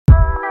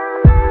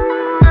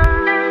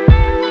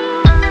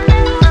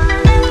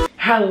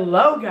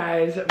Hello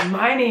guys,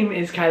 my name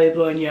is Kylie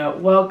Bologna.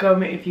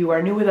 Welcome if you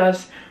are new with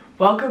us.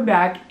 Welcome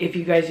back if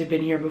you guys have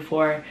been here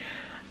before.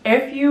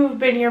 If you've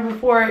been here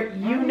before,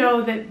 you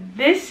know that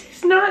this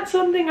is not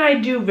something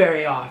I do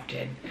very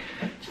often.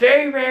 It's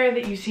very rare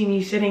that you see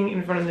me sitting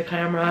in front of the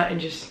camera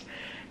and just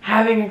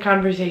having a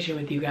conversation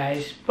with you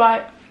guys.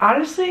 But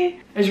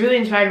honestly, I was really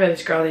inspired by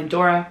this girl named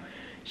Dora.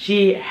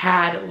 She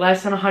had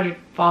less than 100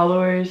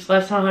 followers,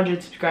 less than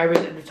 100 subscribers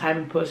at the time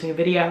of posting a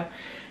video.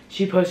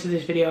 She posted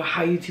this video,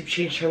 how YouTube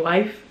changed her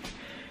life.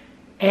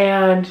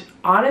 And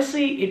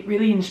honestly, it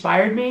really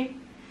inspired me.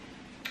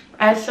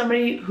 As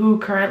somebody who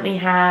currently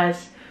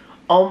has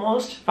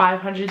almost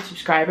 500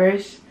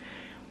 subscribers,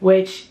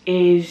 which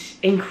is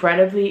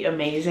incredibly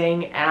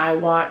amazing, and I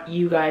want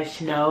you guys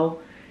to know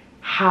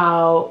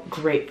how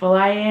grateful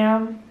I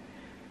am.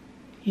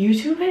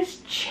 YouTube has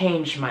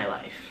changed my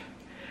life.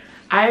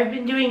 I've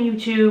been doing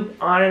YouTube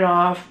on and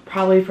off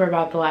probably for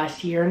about the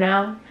last year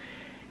now,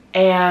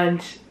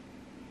 and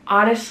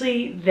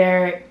honestly,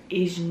 there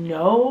is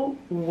no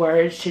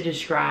words to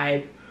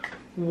describe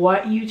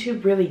what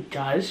YouTube really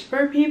does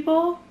for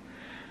people.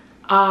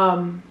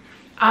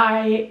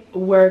 I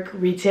work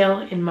retail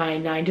in my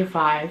 9 to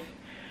 5.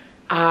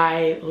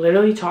 I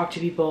literally talk to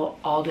people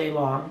all day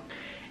long,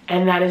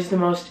 and that is the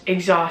most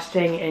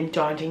exhausting and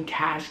daunting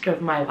task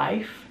of my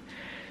life.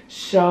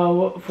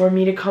 So for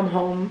me to come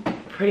home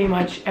pretty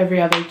much every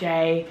other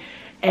day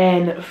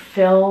and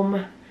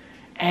film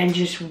and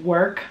just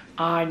work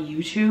on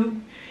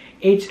YouTube,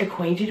 it's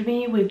acquainted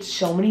me with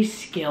so many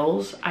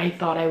skills I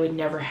thought I would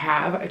never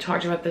have. I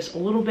talked about this a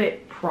little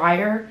bit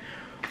prior,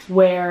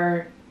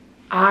 where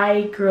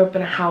I grew up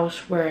in a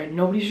house where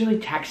nobody's really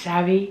tech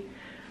savvy.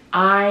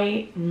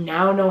 I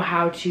now know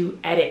how to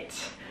edit.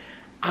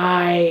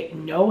 I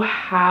know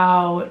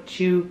how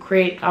to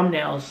create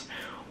thumbnails.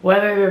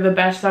 Whether they're the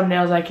best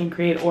thumbnails I can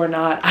create or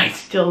not, I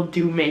still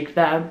do make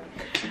them.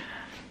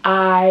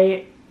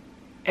 I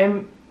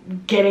am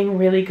getting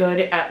really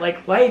good at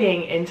like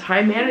lighting and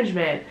time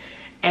management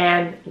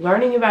and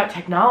learning about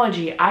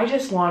technology. I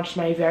just launched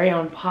my very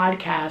own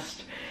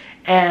podcast,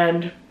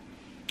 and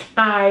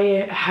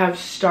I have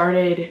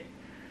started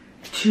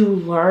to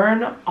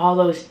learn all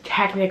those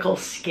technical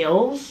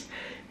skills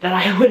that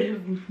I would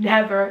have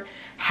never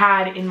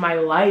had in my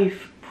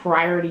life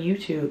prior to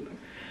YouTube.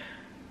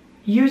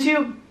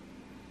 YouTube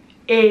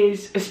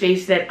is a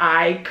space that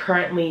I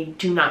currently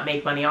do not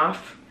make money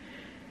off.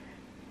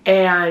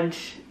 And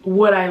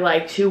would I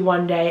like to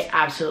one day?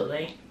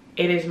 Absolutely.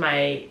 It is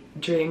my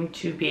dream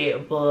to be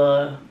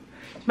able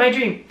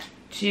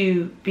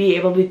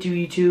to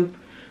do YouTube,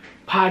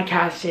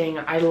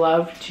 podcasting. I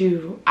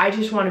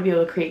just want to be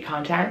able to create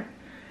content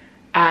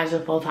as a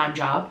full-time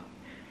job.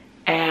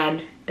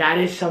 And that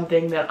is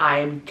something that I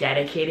am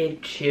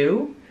dedicated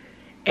to.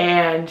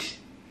 And,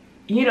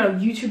 you know,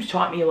 YouTube's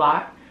taught me a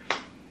lot.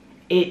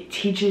 It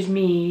teaches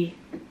me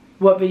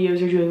what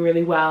videos are doing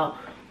really well,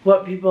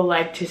 what people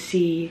like to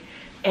see,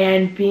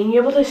 and being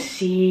able to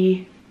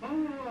see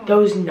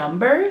those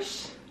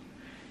numbers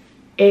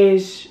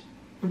is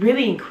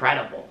really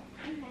incredible.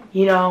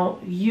 You know,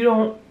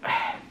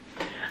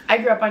 I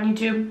grew up on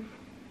YouTube.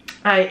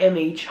 I am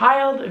a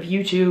child of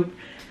YouTube.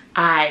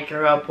 I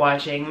grew up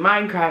watching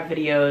Minecraft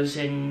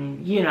videos,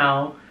 and you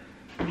know,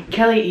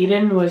 Kelly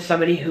Eden was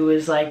somebody who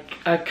was like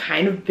a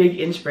kind of big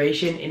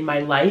inspiration in my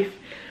life.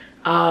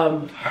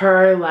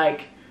 Her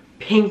like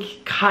pink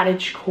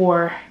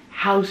cottagecore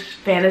house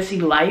fantasy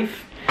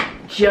life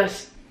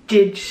just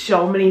did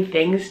so many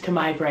things to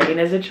my brain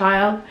as a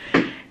child.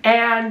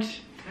 And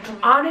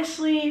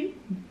honestly,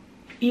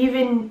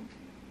 even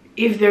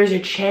if there's a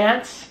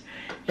chance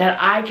that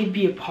I could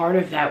be a part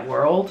of that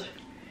world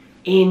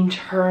in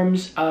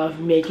terms of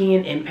making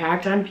an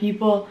impact on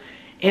people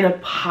in a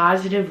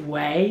positive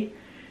way,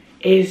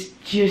 is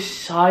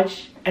just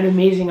such an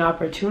amazing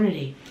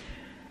opportunity.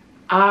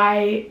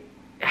 I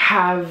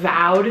have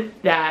vowed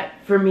that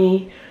for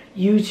me,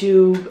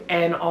 YouTube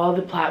and all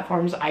the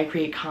platforms I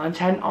create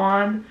content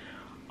on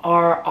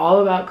are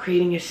all about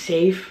creating a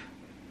safe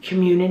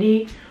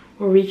community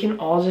where we can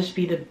all just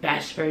be the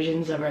best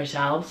versions of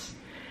ourselves.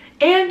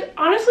 And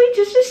honestly,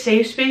 just a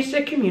safe space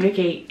to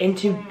communicate and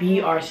to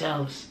be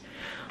ourselves.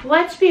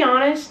 Let's be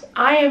honest,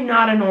 I am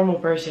not a normal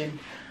person.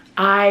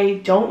 I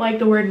don't like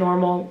the word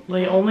normal.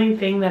 The only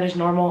thing that is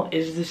normal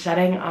is the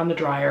setting on the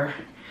dryer.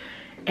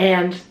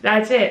 And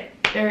that's it.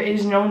 There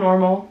is no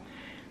normal.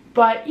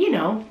 But, you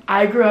know,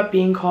 I grew up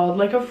being called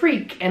like a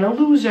freak and a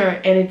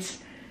loser, and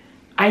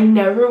I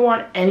never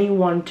want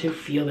anyone to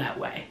feel that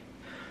way.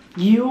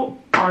 You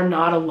are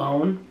not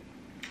alone,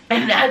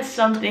 and that's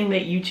something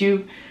that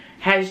YouTube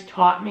has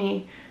taught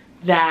me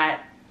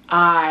that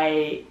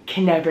I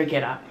can never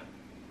get up.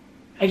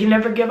 I can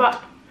never give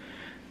up,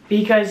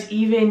 because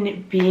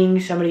even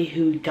being somebody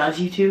who does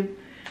YouTube,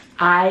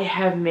 I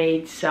have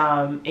made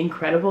some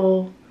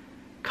incredible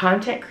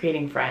content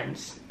creating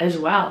friends as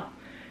well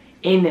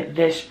in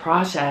this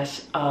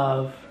process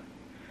of,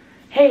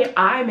 hey,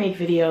 I make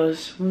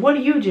videos, what do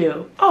you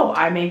do? Oh,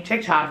 I make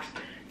TikToks.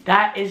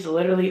 That is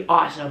literally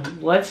awesome.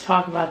 Let's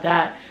talk about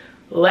that.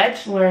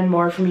 let's learn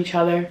more from each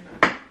other.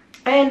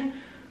 And,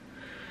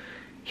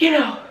 you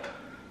know,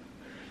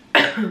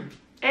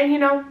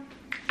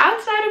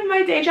 outside of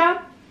my day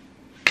job,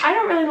 I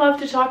don't really love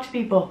to talk to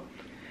people.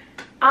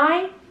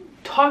 I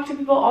talk to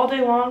people all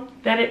day long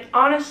that it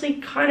honestly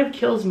kind of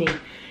kills me.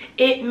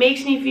 It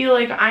makes me feel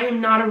like I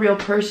am not a real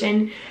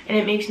person, and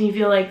it makes me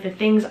feel like the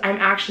things I'm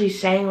actually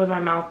saying with my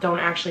mouth don't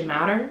actually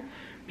matter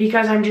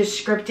because I'm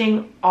just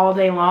scripting all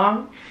day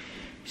long.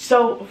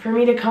 So for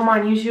me to come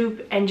on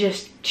YouTube and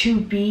just to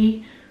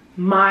be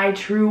my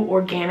true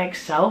organic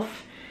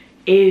self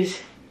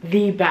is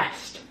the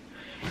best.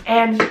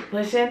 And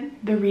listen,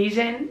 the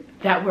reason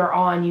that we're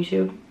all on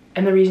YouTube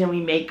and the reason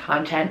we make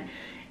content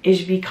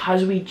is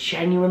because we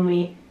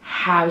genuinely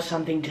have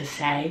something to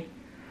say.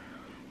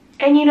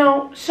 And you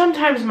know,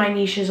 sometimes my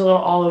niche is a little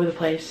all over the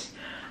place.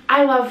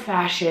 I love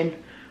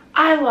fashion.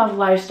 I love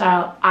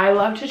lifestyle. I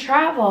love to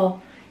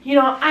travel. You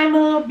know, I'm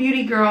a little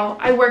beauty girl.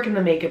 I work in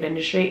the makeup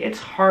industry. It's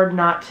hard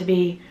not to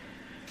be.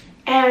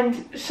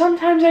 And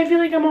sometimes I feel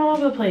like I'm all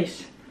over the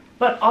place.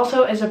 But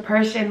also as a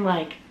person,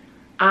 like,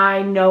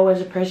 I know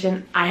as a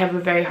person, I have a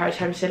very hard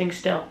time sitting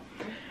still.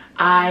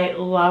 I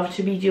love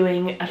to be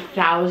doing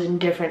 1,000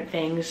 different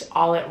things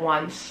all at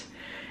once.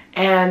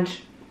 And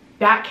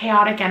that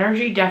chaotic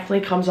energy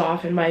definitely comes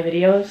off in my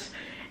videos.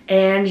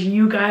 And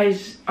you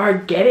guys are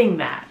getting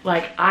that.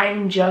 Like,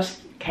 I'm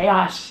just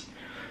chaos.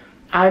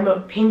 I'm a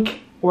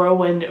pink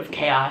whirlwind of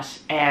chaos,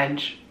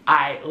 and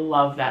I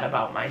love that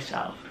about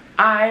myself.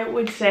 I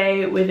would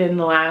say within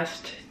the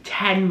last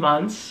 10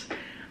 months,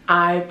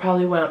 I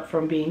probably went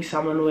from being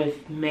someone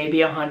with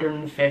maybe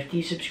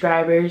 150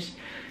 subscribers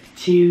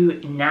to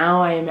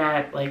now I am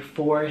at like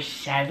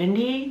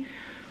 470,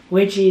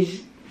 which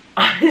is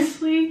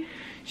honestly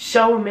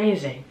so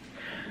amazing.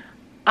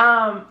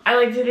 I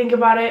like to think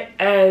about it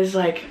as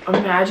like,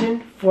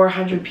 imagine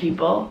 400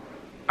 people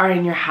are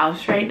in your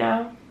house right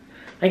now.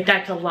 Like,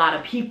 that's a lot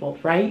of people,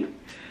 right?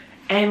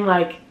 And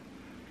like,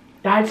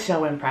 that's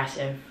so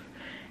impressive.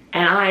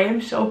 And I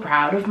am so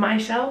proud of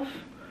myself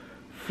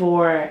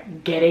for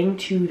getting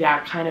to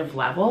that kind of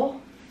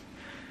level,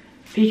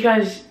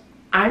 because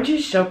I'm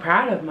just so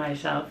proud of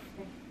myself.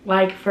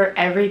 Like, for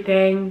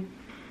everything,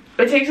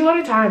 it takes a lot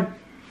of time.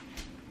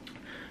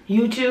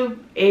 YouTube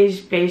is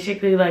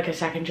basically like a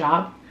second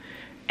job,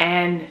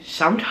 and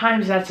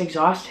sometimes that's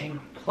exhausting.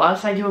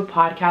 Plus, I do a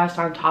podcast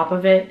on top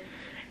of it,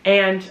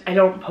 and I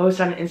don't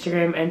post on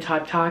Instagram and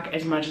TikTok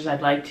as much as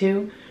I'd like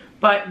to,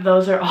 but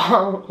those are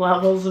all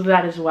levels of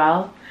that as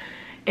well.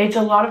 It's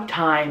a lot of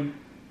time.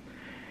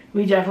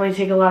 We definitely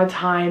take a lot of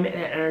time and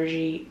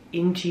energy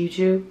into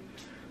YouTube,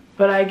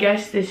 but I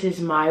guess this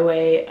is my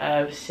way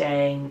of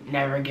saying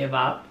never give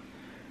up,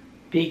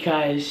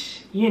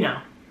 because, you know,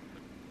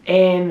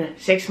 in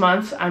 6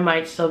 months I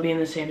might still be in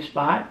the same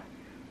spot,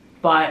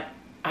 but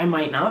I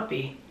might not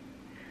be.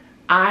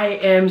 I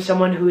am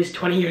someone who is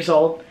 20 years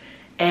old,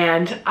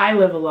 and I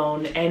live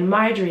alone, and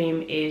my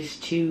dream is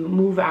to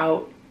move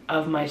out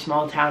of my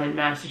small town in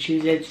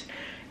Massachusetts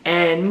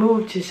and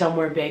move to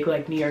somewhere big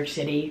like New York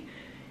City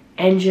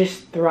and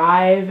just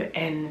thrive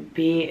and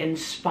be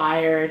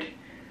inspired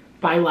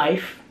by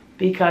life,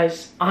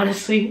 because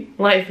honestly,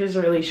 life is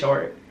really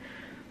short.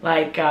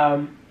 Like,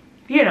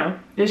 you know,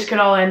 this could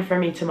all end for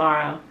me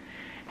tomorrow,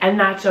 and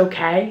that's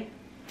okay.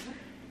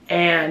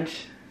 And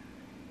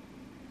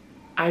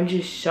I'm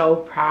just so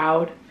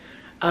proud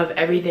of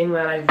everything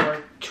that I've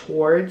worked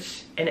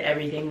towards and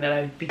everything that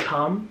I've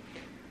become.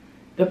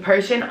 The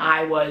person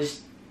I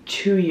was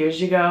 2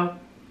 years ago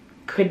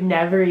could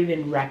never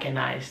even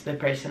recognize the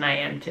person I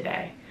am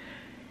today.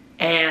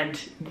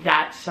 And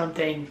that's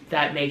something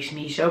that makes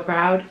me so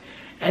proud.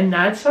 And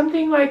that's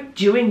something like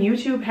doing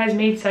YouTube has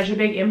made such a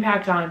big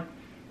impact on.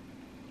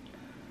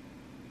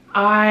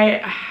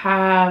 I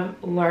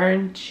have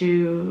learned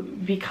to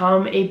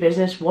become a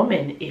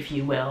businesswoman, if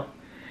you will.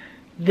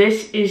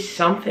 This is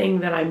something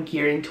that I'm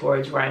gearing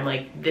towards, where I'm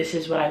like, this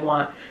is what I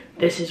want,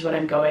 this is what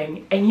I'm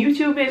going. And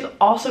YouTube has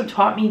also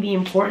taught me the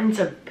importance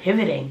of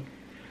pivoting.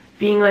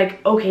 Being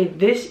like, okay,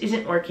 this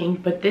isn't working,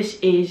 but this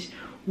is,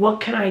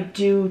 what can I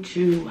do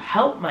to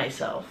help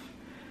myself?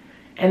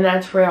 And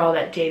that's where all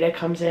that data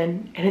comes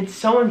in. And it's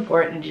so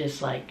important to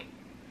just like,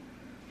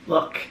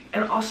 look.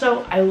 And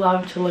also, I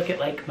love to look at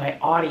like my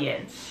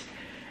audience.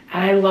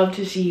 And I love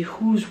to see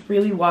who's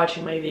really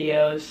watching my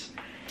videos.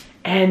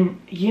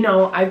 And, you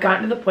know, I've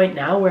gotten to the point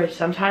now where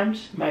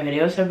sometimes my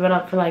videos have been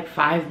up for like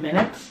 5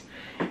 minutes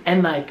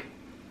and like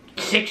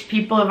 6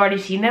 people have already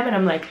seen them, and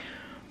I'm like,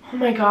 oh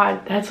my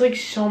god, that's like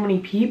so many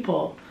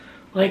people.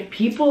 Like,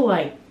 people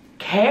like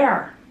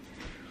care.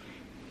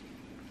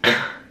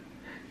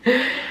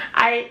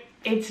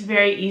 It's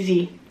very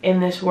easy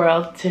in this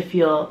world to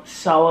feel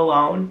so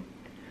alone,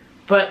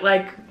 but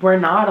like, we're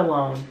not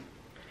alone.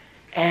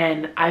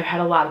 And I've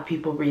had a lot of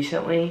people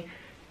recently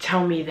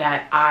tell me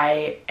that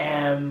I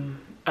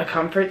am a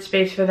comfort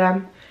space for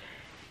them,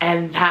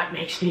 and that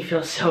makes me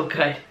feel so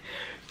good,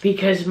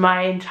 because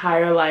my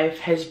entire life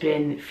has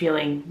been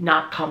feeling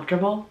not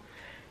comfortable,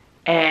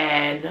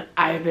 and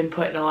I've been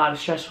put in a lot of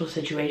stressful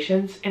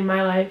situations in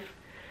my life.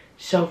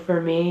 So for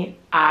me,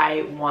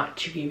 I want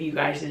to give you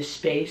guys this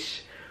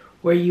space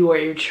where you are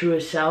your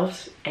truest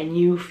selves and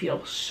you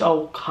feel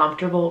so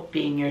comfortable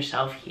being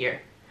yourself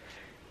here.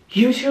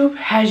 YouTube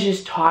has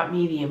just taught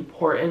me the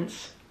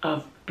importance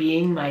of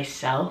being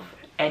myself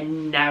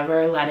and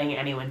never letting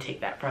anyone take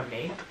that from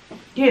me.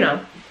 You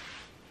know,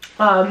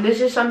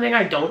 this is something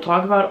I don't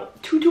talk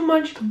about too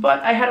much, but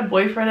I had a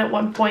boyfriend at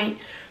one point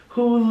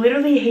who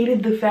literally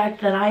hated the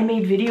fact that I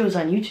made videos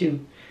on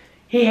YouTube.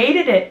 He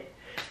hated it.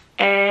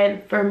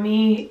 And for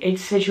me,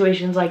 it's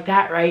situations like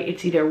that, right?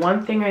 It's either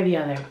one thing or the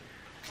other.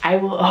 I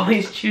will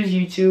always choose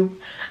YouTube.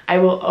 I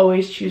will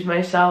always choose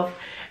myself.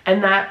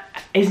 And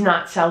that is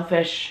not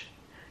selfish.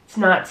 It's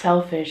not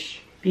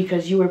selfish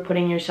because you are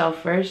putting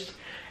yourself first.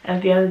 And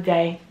at the end of the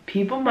day,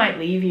 people might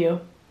leave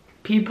you.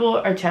 People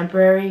are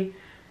temporary.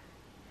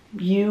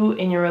 You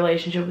in your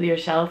relationship with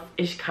yourself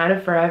is kind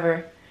of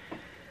forever.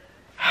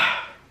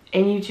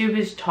 And YouTube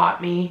has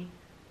taught me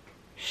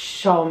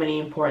so many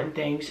important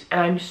things. And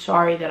I'm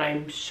sorry that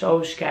I'm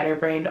so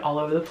scatterbrained all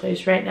over the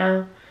place right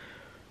now.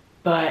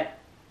 But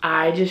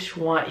I just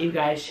want you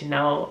guys to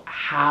know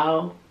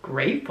how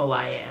grateful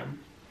I am.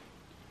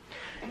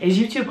 Is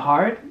YouTube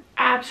hard?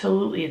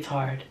 Absolutely it's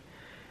hard.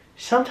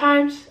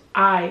 Sometimes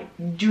I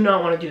do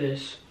not want to do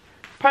this.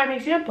 Prime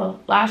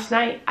example, last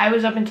night I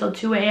was up until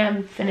 2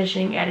 a.m.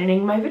 finishing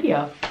editing my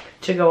video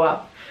to go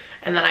up.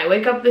 And then I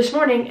wake up this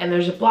morning and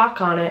there's a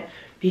block on it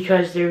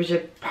because there's a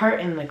part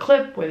in the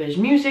clip where there's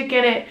music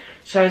in it.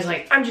 So I was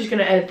like, I'm just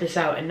going to edit this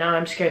out. And now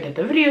I'm scared that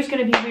the video is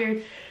going to be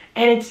weird.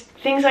 And it's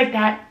things like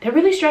that that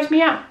really stress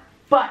me out.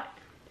 But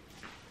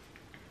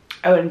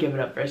I wouldn't give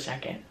it up for a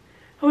second.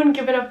 I wouldn't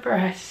give it up for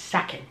a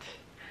second.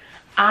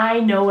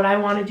 I know what I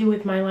want to do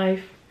with my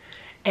life.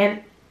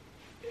 And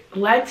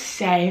let's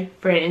say,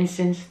 for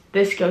instance,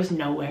 this goes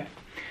nowhere.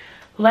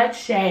 Let's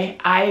say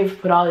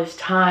I've put all this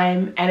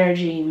time,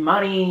 energy,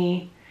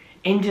 money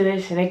into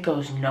this and it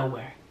goes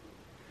nowhere.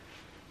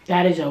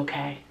 That is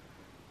okay.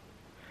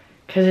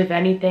 Because if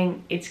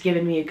anything, it's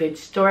given me a good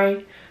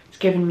story. It's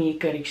given me a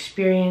good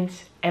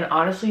experience. And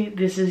honestly,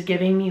 this is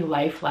giving me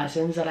life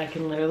lessons that I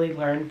can literally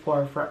learn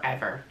for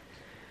forever.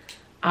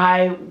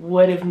 I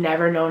would have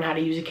never known how to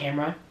use a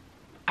camera.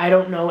 I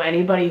don't know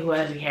anybody who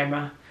has a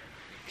camera.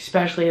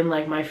 Especially in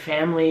like my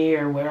family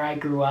or where I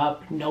grew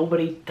up.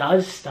 Nobody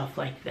does stuff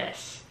like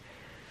this.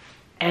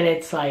 And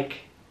it's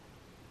like,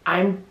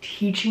 I'm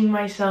teaching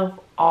myself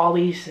all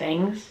these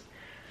things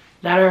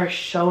that are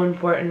so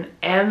important.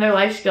 And they're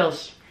life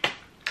skills.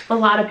 A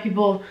lot of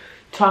people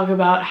talk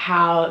about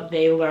how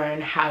they learn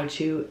how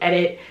to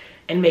edit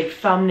and make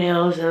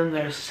thumbnails and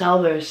they'll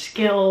sell their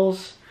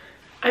skills.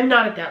 I'm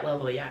not at that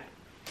level yet.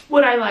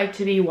 Would I like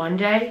to be one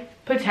day?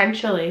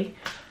 Potentially.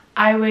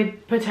 I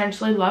would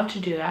potentially love to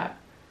do that.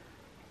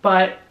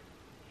 But,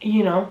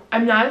 you know,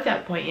 I'm not at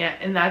that point yet,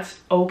 and that's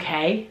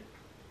okay.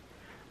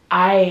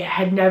 I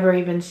had never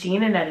even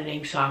seen an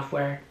editing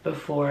software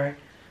before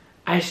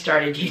I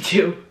started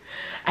YouTube.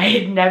 I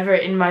had never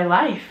in my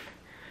life.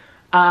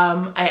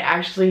 I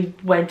actually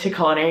went to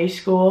culinary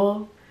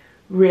school,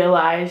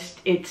 realized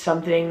it's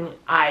something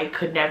I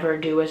could never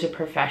do as a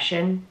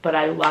profession, but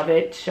I love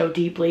it so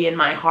deeply in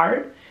my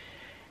heart.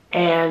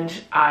 And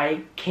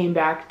I came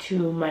back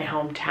to my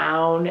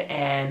hometown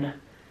and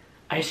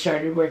I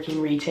started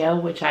working retail,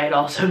 which I had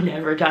also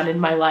never done in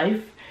my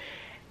life.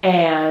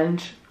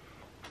 And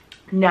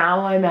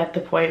now I'm at the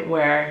point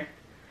where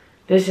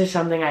this is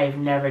something I've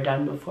never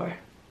done before.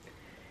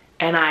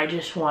 And I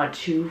just want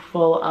to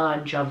full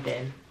on jump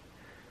in.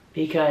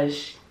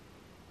 Because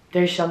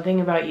there's something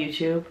about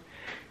YouTube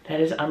that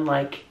is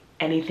unlike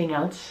anything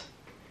else.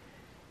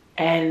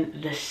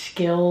 And the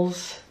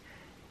skills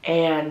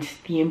and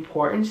the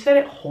importance that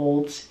it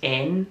holds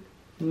in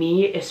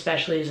me,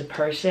 especially as a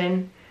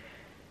person,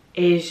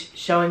 is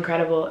so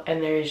incredible,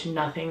 and there's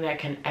nothing that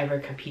can ever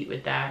compete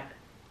with that.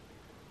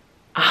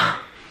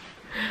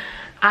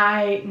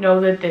 I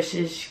know that this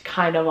is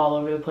kind of all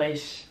over the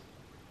place,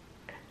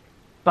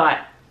 but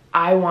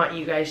I want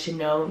you guys to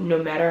know,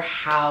 no matter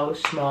how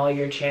small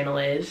your channel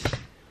is,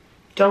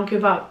 don't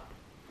give up.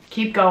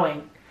 Keep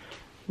going.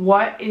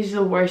 What is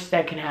the worst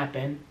that can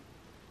happen?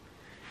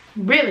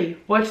 Really,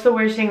 what's the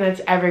worst thing that's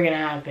ever gonna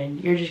happen?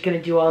 You're just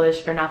gonna do all this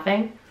for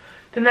nothing?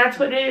 Then that's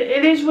what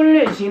it is what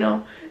it is, you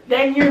know?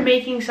 Then you're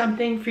making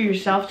something for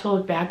yourself to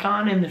look back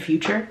on in the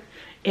future,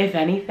 if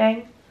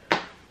anything.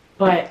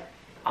 But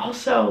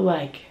also,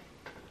 like,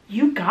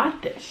 you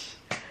got this.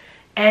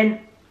 And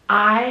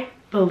I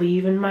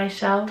believe in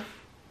myself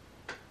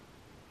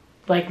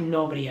like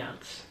nobody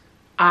else.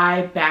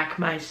 I back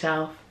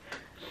myself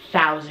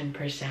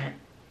 1000%.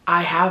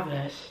 I have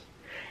this.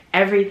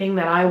 Everything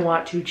that I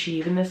want to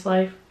achieve in this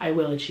life, I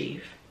will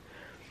achieve.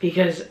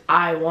 Because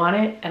I want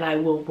it and I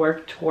will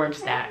work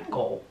towards that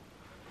goal.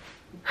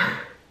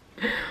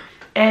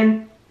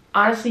 And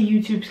honestly,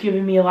 YouTube's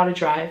given me a lot of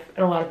drive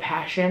and a lot of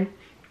passion.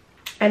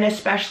 And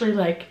especially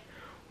like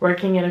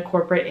working in a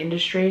corporate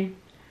industry,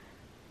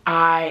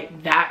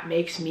 that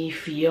makes me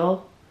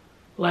feel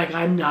like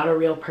I'm not a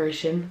real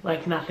person,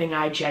 like nothing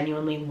I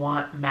genuinely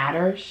want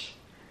matters.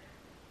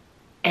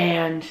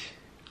 And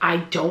I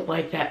don't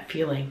like that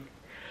feeling.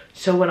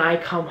 So when I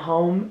come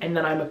home and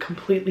then I'm a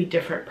completely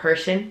different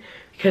person,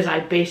 because I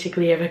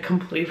basically have a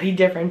completely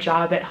different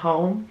job at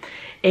home,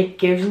 it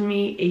gives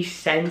me a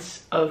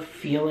sense of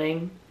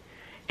feeling,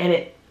 and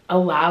it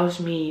allows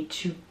me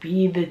to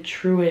be the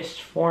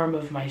truest form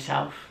of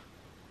myself.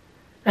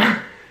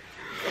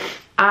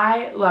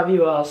 I love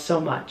you all so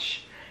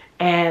much,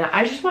 and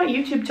I just want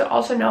YouTube to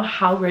also know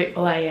how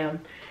grateful I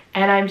am.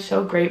 And I'm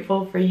so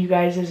grateful for you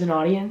guys as an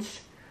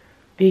audience,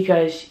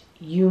 because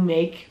you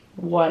make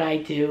what I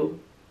do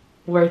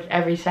worth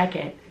every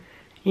second.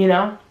 You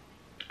know,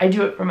 I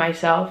do it for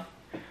myself,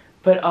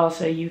 but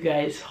also you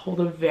guys hold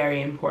a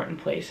very important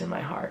place in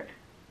my heart.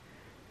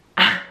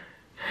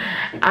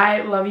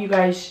 I love you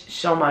guys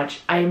so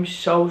much. I am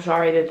so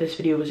sorry that this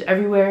video was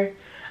everywhere.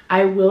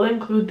 I will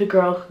include the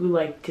girl who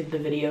did the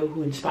video,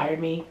 who inspired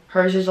me.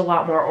 Hers is a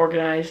lot more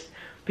organized,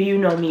 but you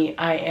know me,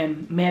 I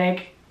am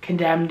manic,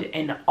 condemned,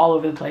 and all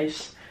over the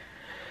place.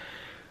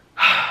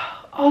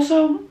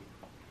 Also,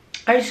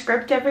 I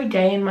script every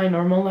day in my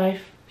normal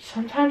life.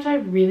 Sometimes I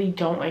really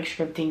don't like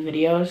scripting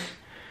videos.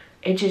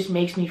 It just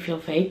makes me feel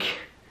fake.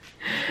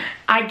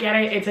 I get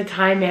it, it's a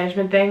time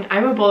management thing.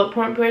 I'm a bullet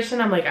point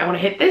person. I'm like, I want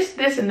to hit this,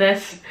 this, and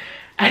this,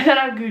 and then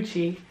I'm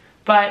Gucci.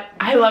 But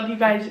I love you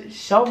guys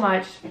so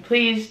much.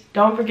 Please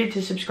don't forget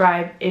to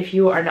subscribe if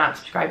you are not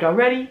subscribed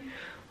already.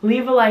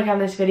 Leave a like on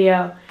this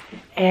video,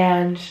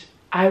 and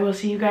I will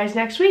see you guys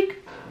next week.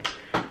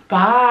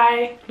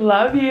 Bye.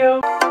 Love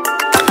you.